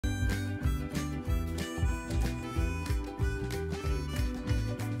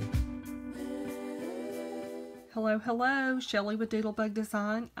Hello, Shellye with Doodlebug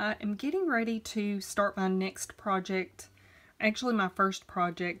Design. I am getting ready to start my next project, actually my first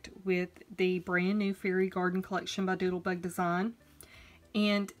project with the brand new Fairy Garden collection by Doodlebug Design.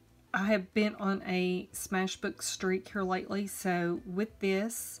 And I have been on a smash book streak here lately, so with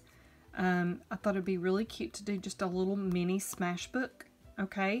this, I thought it'd be really cute to do just a little mini smash book,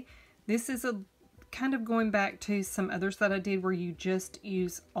 okay? This is a kind of going back to some others that I did where you just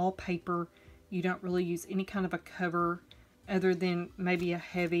use all paper. You don't really use any kind of a cover other than maybe a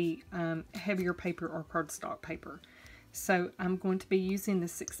heavier paper or cardstock paper. So I'm going to be using the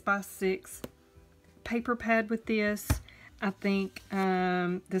 6x6 paper pad with this. I think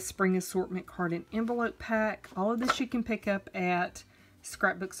the Spring Assortment card and envelope pack. All of this you can pick up at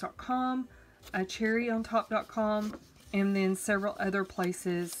scrapbooks.com, cherryontop.com, and then several other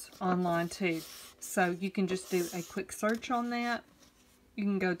places online too. So you can just do a quick search on that. You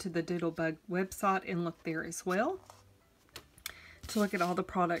can go to the Doodlebug website and look there as well to look at all the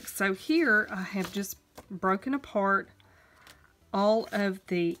products. So here I have just broken apart all of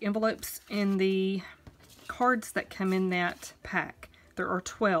the envelopes and the cards that come in that pack. There are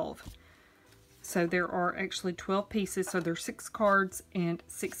 12. So there are actually 12 pieces. So there's 6 cards and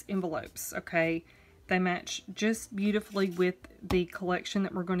 6 envelopes. Okay, they match just beautifully with the collection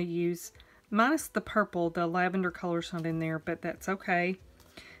that we're going to use. Minus the purple, the lavender color's not in there, but that's okay.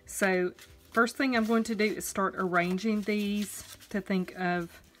 So first thing I'm going to do is start arranging these to think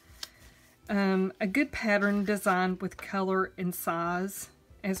of a good pattern design with color and size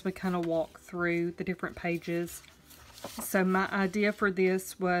as we kind of walk through the different pages. So my idea for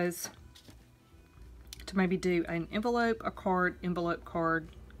this was to maybe do an envelope, a card, envelope, card,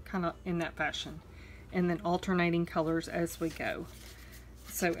 kind of in that fashion, and then alternating colors as we go.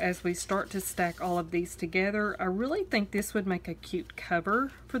 So as we start to stack all of these together, I really think this would make a cute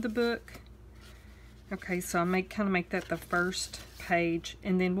cover for the book. Okay, so I may kind of make that the first page,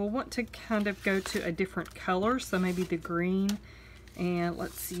 and then we'll want to kind of go to a different color, so maybe the green, and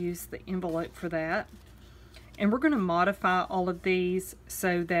let's use the envelope for that. And we're going to modify all of these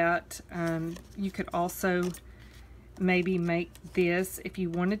so that you could also maybe make this, if you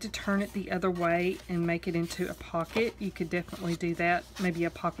wanted to turn it the other way and make it into a pocket, you could definitely do that. Maybe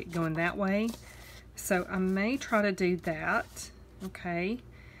a pocket going that way. So I may try to do that. Okay.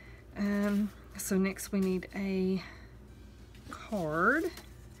 So next we need a card.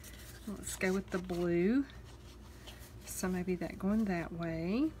 Let's go with the blue. So maybe that going that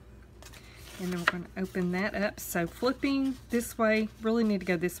way. And then we're going to open that up. So flipping this way, really need to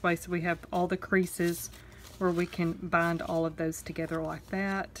go this way so we have all the creases where we can bind all of those together like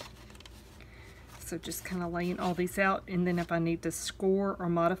that. So just kind of laying all these out, and then if I need to score or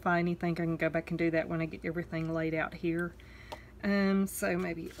modify anything, I can go back and do that when I get everything laid out here. So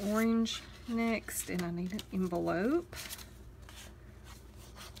maybe orange next, and I need an envelope.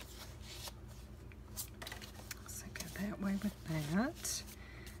 So go that way with that.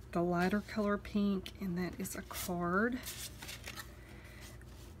 The lighter color pink, and that is a card.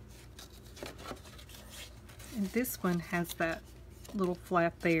 And this one has that little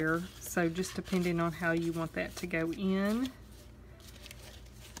flap there, so just depending on how you want that to go in.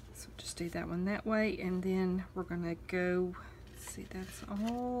 So just do that one that way, and then we're going to go, see, that's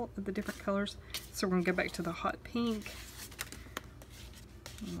all of the different colors. So we're going to go back to the hot pink.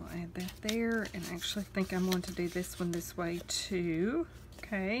 And we'll add that there, and actually think I'm going to do this one this way too.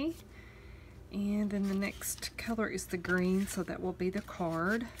 Okay. And then the next color is the green, so that will be the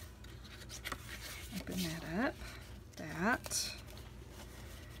card. Open that up, that.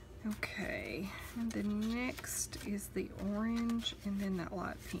 Okay, and then next is the orange, and then that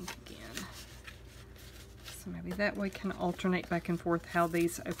light pink again. So maybe that way can alternate back and forth how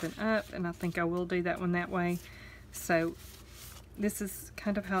these open up, and I think I will do that one that way. So this is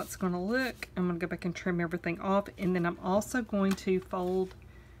kind of how it's going to look. I'm going to go back and trim everything off, and then I'm also going to fold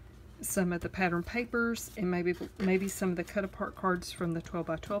some of the pattern papers and maybe some of the cut apart cards from the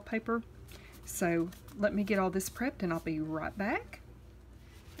 12x12 paper. So let me get all this prepped and I'll be right back.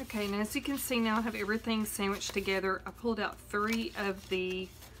 Okay, now as you can see, now I have everything sandwiched together. I pulled out 3 of the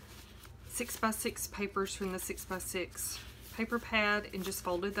 6x6 papers from the 6x6 paper pad and just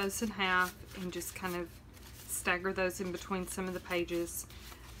folded those in half and just kind of stagger those in between some of the pages.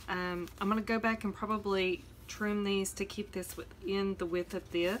 I'm going to go back and probably trim these to keep this within the width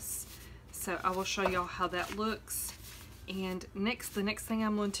of this. So I will show y'all how that looks. And the next thing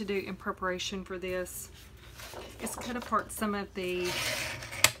I'm going to do in preparation for this is cut apart some of the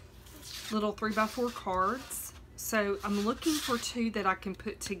little 3x4 cards. So I'm looking for 2 that I can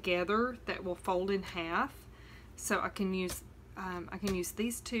put together that will fold in half. So I can use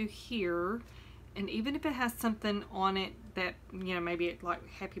these 2 here, And even if it has something on it that, you know, maybe it, like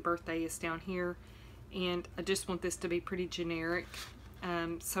happy birthday is down here, and I just want this to be pretty generic.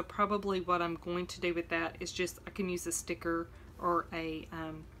 So probably what I'm going to do with that is just, I can use a sticker or a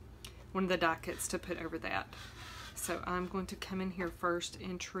one of the die cuts to put over that. So I'm going to come in here first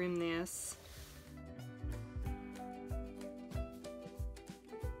and trim this.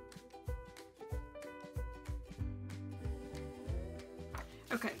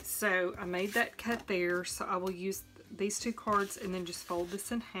 Okay, so I made that cut there, so I will use these two cards and then just fold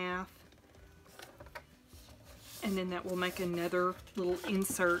this in half. And then that will make another little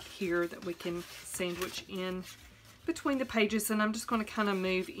insert here that we can sandwich in between the pages. And I'm just going to kind of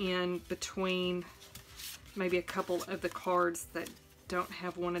move in between maybe a couple of the cards that don't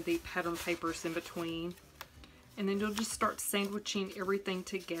have one of the pattern papers in between. And then you'll just start sandwiching everything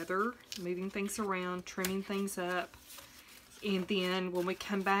together, moving things around, trimming things up. And then when we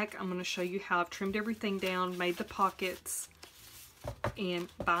come back, I'm going to show you how I've trimmed everything down, made the pockets, and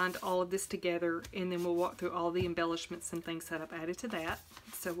bind all of this together. And then we'll walk through all the embellishments and things that I've added to that.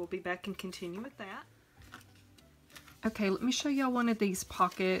 So we'll be back and continue with that. Okay, let me show y'all one of these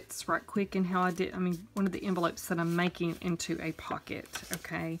pockets right quick and how I did, one of the envelopes that I'm making into a pocket,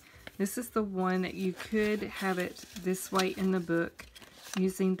 okay? This is the one that you could have it this way in the book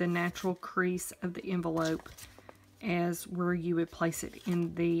using the natural crease of the envelope as where you would place it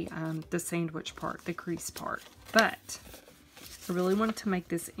in the sandwich part, the crease part. But I really wanted to make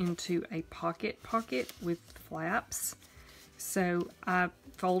this into a pocket with flaps. So I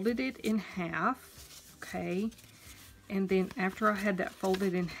folded it in half, okay? And then after I had that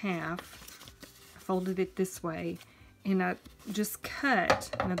folded in half, I folded it this way, and I just cut.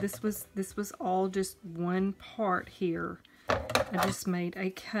 Now this was all just one part here. I just made a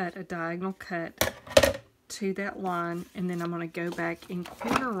cut, a diagonal cut to that line, and then I'm going to go back and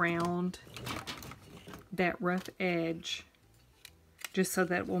corner round that rough edge just so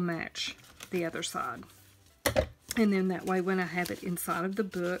that it will match the other side. And then that way when I have it inside of the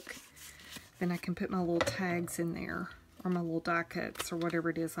book, then I can put my little tags in there, or my little die cuts, or whatever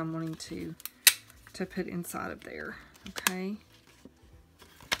it is I'm wanting to put inside of there. Okay.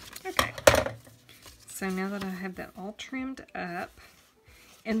 Okay. So now that I have that all trimmed up,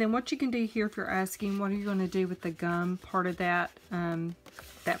 and then what you can do here, if you're asking what are you going to do with the gum part of that,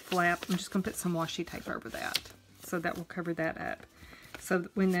 that flap, I'm just going to put some washi tape over that. So that will cover that up. So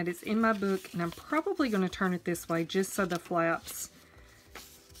when that is in my book, and I'm probably going to turn it this way just so the flaps,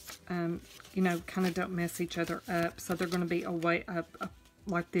 you know, kind of don't mess each other up. So they're going to be away up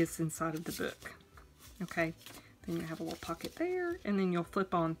like this inside of the book. Okay. Then you have a little pocket there, and then you'll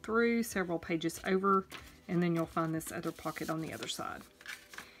flip on through several pages over, and then you'll find this other pocket on the other side.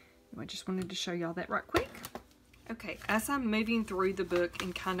 I just wanted to show y'all that right quick. Okay, as I'm moving through the book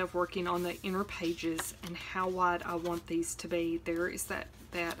and kind of working on the inner pages and how wide I want these to be, there is that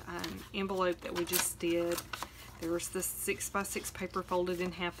envelope that we just did. There's the 6x6 paper folded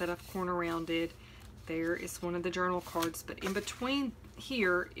in half that I've corner rounded. There is one of the journal cards, but in between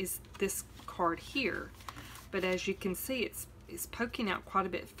here is this card here. But as you can see, it's poking out quite a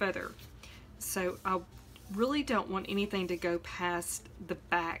bit further. So I really don't want anything to go past the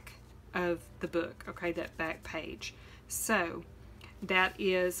back of the book, okay, that back page. So that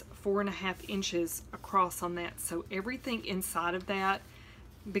is 4.5 inches across on that. So everything inside of that,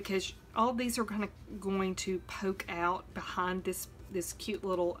 because all these are going to poke out behind this cute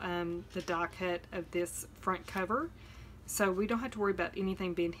little the die cut of this front cover. So we don't have to worry about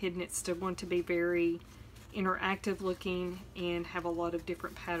anything being hidden. It's still going to be very interactive looking and have a lot of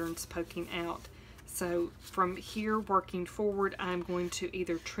different patterns poking out. So from here working forward, I'm going to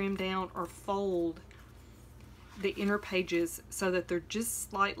either trim down or fold the inner pages so that they're just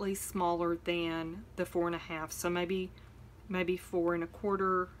slightly smaller than the 4.5. So maybe 4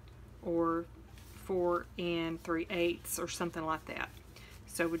 1/4 or 4 3/8 or something like that.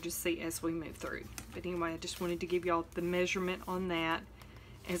 So we'll just see as we move through. But anyway, I just wanted to give y'all the measurement on that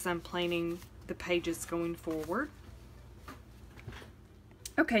as I'm planning the pages going forward.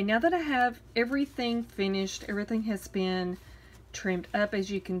 Okay, now that I have everything finished, everything has been trimmed up. As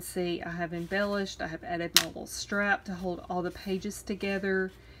you can see, I have embellished. I have added my little strap to hold all the pages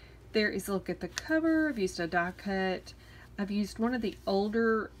together. There is a look at the cover. I've used a die cut. I've used one of the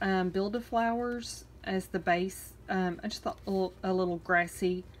older Build-A-Flowers as the base. I just thought a little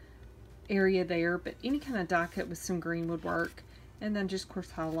grassy area there, but any kind of die cut with some green would work. And then just, of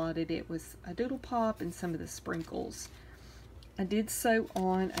course, highlighted it with a doodle pop and some of the sprinkles. I did sew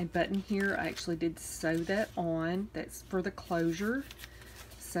on a button here. I actually did sew that on. That's for the closure.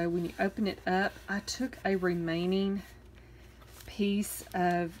 So when you open it up, I took a remaining piece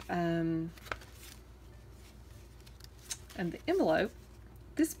of And the envelope,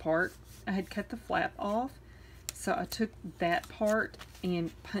 this part, I had cut the flap off, so I took that part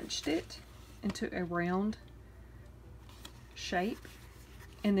and punched it into a round shape,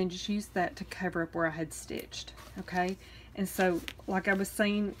 and then just used that to cover up where I had stitched. Okay, and so like I was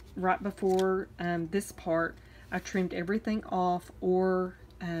saying right before this part, I trimmed everything off or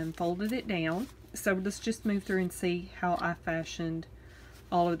folded it down. So let's just move through and see how I fashioned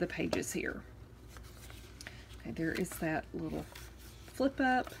all of the pages here. Okay, there is that little flip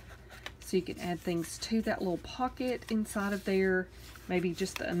up, so you can add things to that little pocket inside of there. Maybe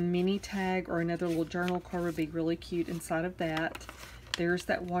just a mini tag or another little journal card would be really cute inside of that. There's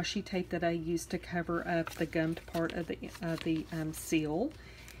that washi tape that I used to cover up the gummed part of the seal.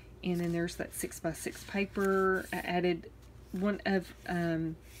 And then there's that 6x6 paper. I added one of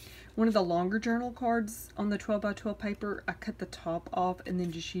the longer journal cards on the 12x12 paper. I cut the top off and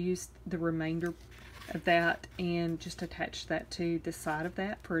then just used the remainder of that and just attached that to the side of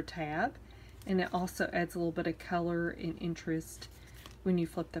that for a tab. And it also adds a little bit of color and interest when you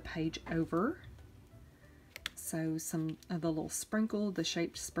flip the page over. So some of the little the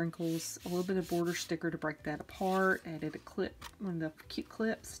shaped sprinkles, a little bit of border sticker to break that apart, added a clip, one of the cute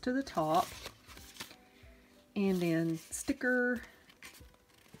clips to the top, and then sticker.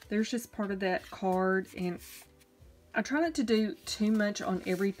 There's just part of that card, and I try not to do too much on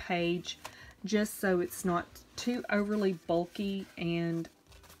every page just so it's not too overly bulky, and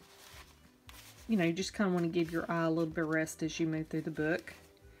you know, you just kind of want to give your eye a little bit of rest as you move through the book.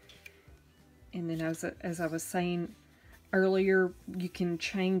 And then as I was saying earlier, you can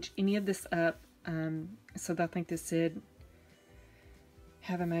change any of this up. So I think this said,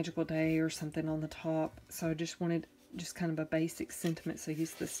 have a magical day or something on the top. So I just wanted just kind of a basic sentiment, so I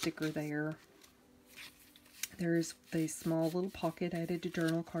used the sticker there. There's the small little pocket, added a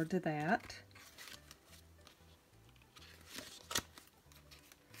journal card to that.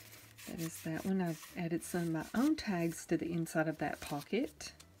 That is that one. I've added some of my own tags to the inside of that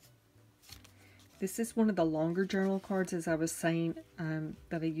pocket. This is one of the longer journal cards, as I was saying,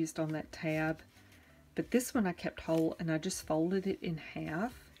 that I used on that tab. But this one I kept whole, and I just folded it in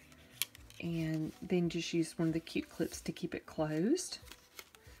half. And then just used one of the cute clips to keep it closed.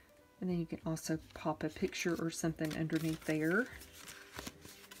 And then you can also pop a picture or something underneath there.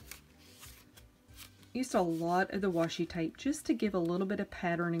 Used a lot of the washi tape just to give a little bit of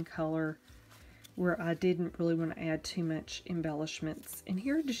pattern and color where I didn't really want to add too much embellishments. And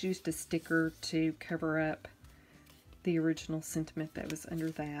here I just used a sticker to cover up the original sentiment that was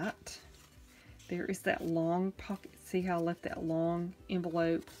under that. There is that long pocket. See how I left that long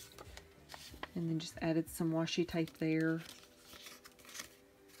envelope and then just added some washi tape there.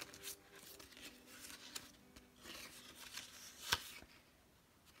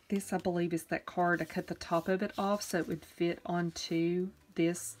 This, I believe, is that card. I cut the top of it off so it would fit onto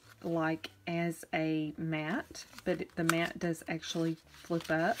this like as a mat, but the mat does actually flip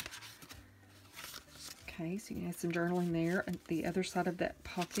up. Okay, so you can add some journaling there. And the other side of that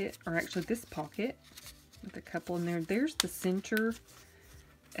pocket, or actually this pocket, with a couple in there. There's the center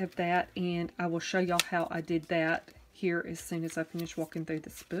of that, and I will show y'all how I did that here as soon as I finish walking through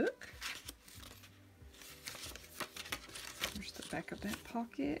this book. There's the back of that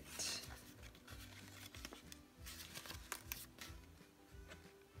pocket.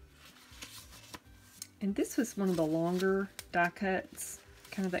 And this was one of the longer die cuts,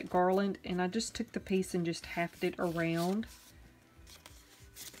 kind of that garland, and I just took the piece and just halved it around.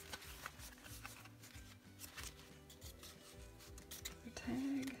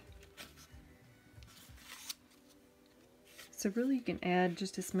 Tag. So really you can add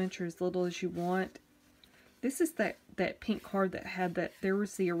just as much or as little as you want. This is that pink card that had that, there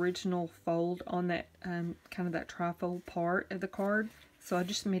was the original fold on that kind of that trifold part of the card. So I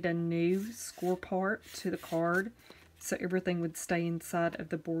just made a new score part to the card so everything would stay inside of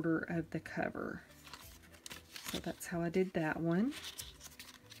the border of the cover. So that's how I did that one.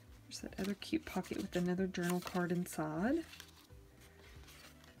 There's that other cute pocket with another journal card inside.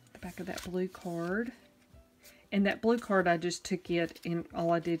 The back of that blue card. And that blue card, I just took it, and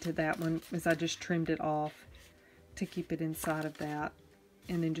all I did to that one was I just trimmed it off to keep it inside of that.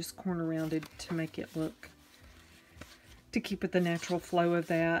 And then just corner rounded to make it look, to keep it the natural flow of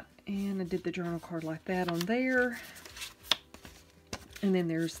that. And I did the journal card like that on there. And then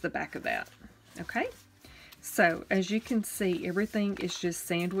there's the back of that. Okay? So, as you can see, everything is just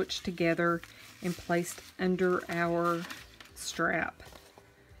sandwiched together and placed under our strap.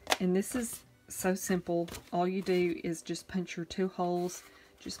 And this is so simple. All you do is just punch your 2 holes.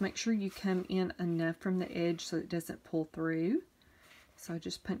 Just make sure you come in enough from the edge so it doesn't pull through. So I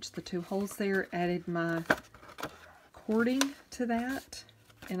just punched the 2 holes there, added my cording to that,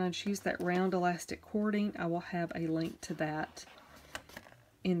 and I just use that round elastic cording. I will have a link to that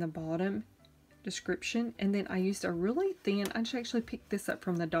in the bottom description. And then I used a really thin, I just actually picked this up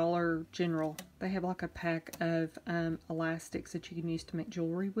from the Dollar General. They have like a pack of elastics that you can use to make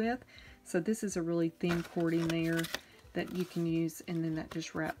jewelry with. So this is a really thin cording there that you can use, and then that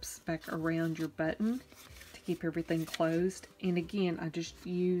just wraps back around your button to keep everything closed. And again, I just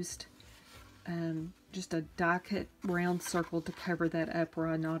used just a die cut round circle to cover that up where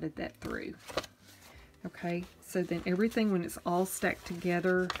I knotted that through. Okay, so then everything, when it's all stacked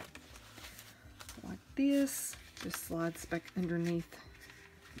together like this, just slides back underneath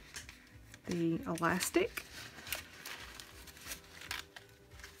the elastic.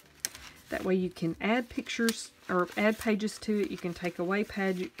 That way you can add pictures or add pages to it. You can take away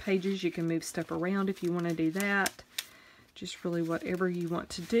pages. You can move stuff around if you want to do that. Just really whatever you want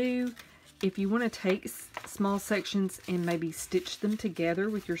to do. If you want to take small sections and maybe stitch them together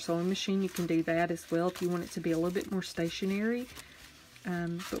with your sewing machine, you can do that as well if you want it to be a little bit more stationary.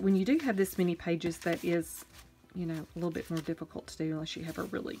 But when you do have this many pages, that is, you know, a little bit more difficult to do unless you have a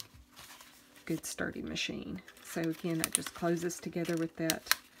really good sturdy machine. So again, that just closes together with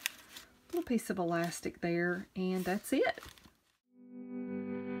that little piece of elastic there, and that's it.